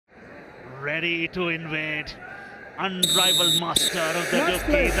ready to invade. Unrivaled master of the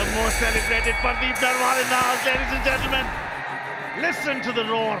Duki, the most celebrated Pradeep Narwal in the house, ladies and gentlemen. Listen to the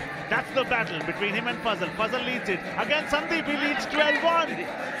roar. That's the battle between him and Fazal. Fazal leads it. Again, Sandeep, he leads 12-1.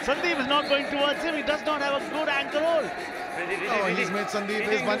 Sandeep is not going towards him. He does not have a good anchor hold. Oh, he's made Sandeep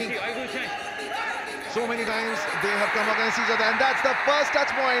his money. So many times they have come against each other, and that's the first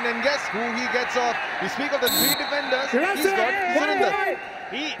touch point. And guess who he gets off? We speak of the three defenders. He's got Surinder.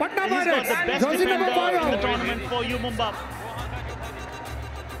 He's got the best defender in the tournament for you, Mumba.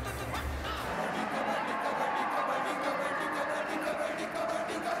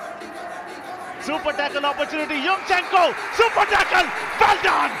 Super tackle opportunity, Yungchenko, super tackle, well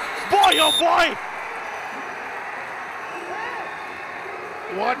done, boy oh boy.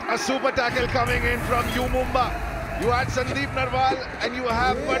 What a super tackle coming in from you, Mumba. You had Sandeep Narwal and you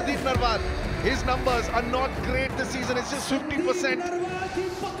have Pradeep Narwal. His numbers are not great this season, it's just 50%.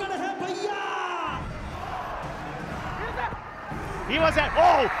 He was at,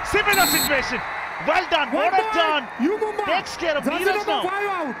 similar situation. Well done, what a turn. Takes care of Neeraj now.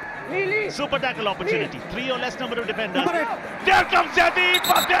 Super tackle opportunity, 3 or less number of defenders. There comes Jadid,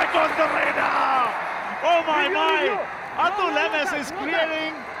 but there goes the radar. Oh my. Atul MS is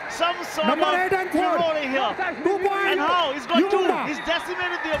creating some sort of furore here. And how? He's got 2. He's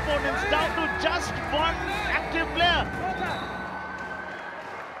decimated the opponents down to just 1 active player.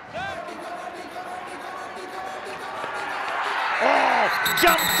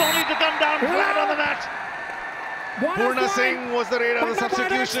 Jumps only to come down flat on the mat. Purna Singh was the raider, the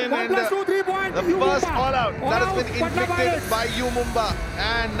substitution, and the first all-out that has been inflicted by you, Mumba.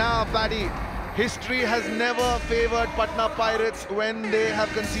 And now, Paddy, history has never favoured Patna Pirates when they have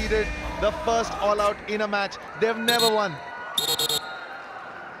conceded the first all-out in a match. They've never won.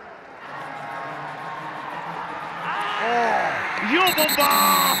 You,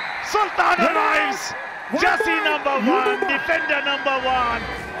 Mumba! Sultan arrives! Jassi number 1, defender number 1.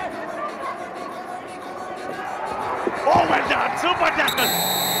 Oh, well done, super tackle.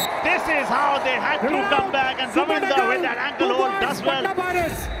 This is how they had to come back, and Ravinder with that ankle hold does well.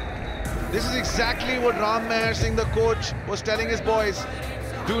 This is exactly what Ram Meher Singh, the coach, was telling his boys.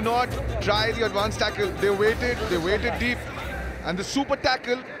 Do not try the advanced tackle. They waited deep. And the super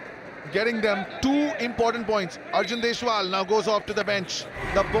tackle getting them 2 important points. Arjun Deshwal now goes off to the bench.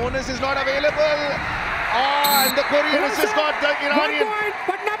 The bonus is not available. And the Korean has just got the Iranian.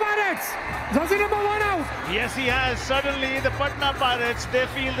 Patna Pirates. Jersey number 1 out. Yes, he has. Suddenly, the Patna Pirates, they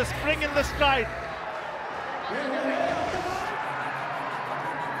feel the spring in the stride.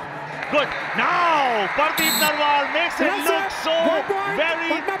 Good. Now, Pradeep Narwal makes it look so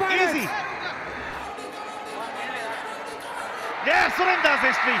very easy. Yes, Surinder's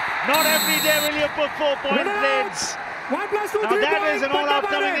history. Not every day will you put 4-point raids. Now that is an all-out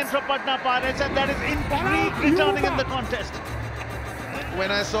coming in from Patna Pirates, and that is intrigue returning in the contest. When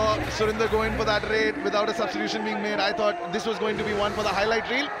I saw Surinder go in for that raid without a substitution being made, I thought this was going to be one for the highlight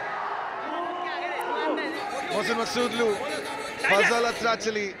reel. Mohsin Maqsoodlu, Fazal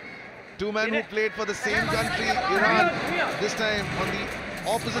Atrachali, 2 men who played for the same country, Iran, this time on the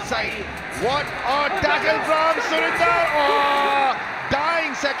opposite side. What a tackle from Surinder! Oh,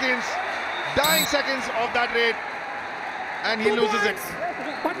 dying seconds of that raid, and he loses it.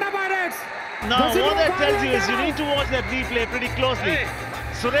 Patna Pirates. Now, what that tells you is you need to watch that replay pretty closely.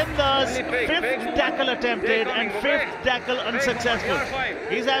 Surinder's 5th tackle attempted and 5th tackle unsuccessful.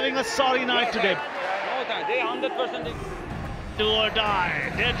 He's having a sorry night today. Do or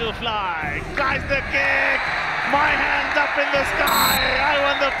die, dare to fly, tries the kick, my hands up in the sky, I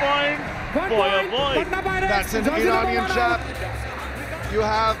won the point. Boy oh boy. That's an Iranian trap. You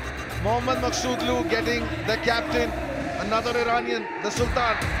have Mohammad Maqsoodlu getting the captain. Another Iranian, the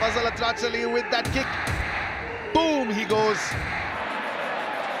Sultan, Fazal Atrachali with that kick. Boom, he goes.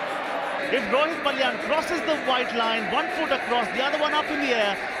 If Rohit Palyan crosses the white line, 1 foot across, the other one up in the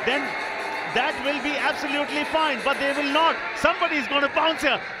air, then that will be absolutely fine, but they will not. Somebody's going to bounce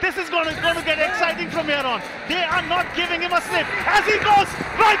here. This is going to get exciting from here on. They are not giving him a slip. As he goes,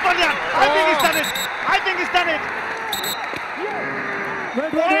 Rohit Palyan, I think he's done it.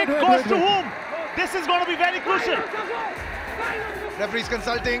 Point goes to whom? This is going to be very crucial. Referee's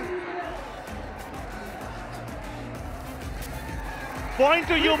consulting. Point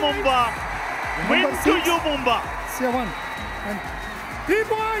to you, Mumba. Win to you, Mumba. 7 and 3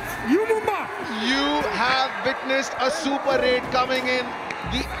 points, you Mumba. You have witnessed a super raid coming in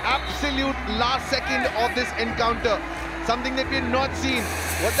the absolute last second of this encounter. Something that we've not seen.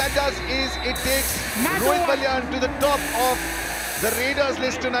 What that does is it takes Rohit Palyan to the top of the Raiders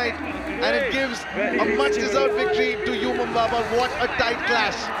list tonight, and it gives a much-deserved victory to you, Mumba. But what a tight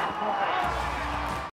clash.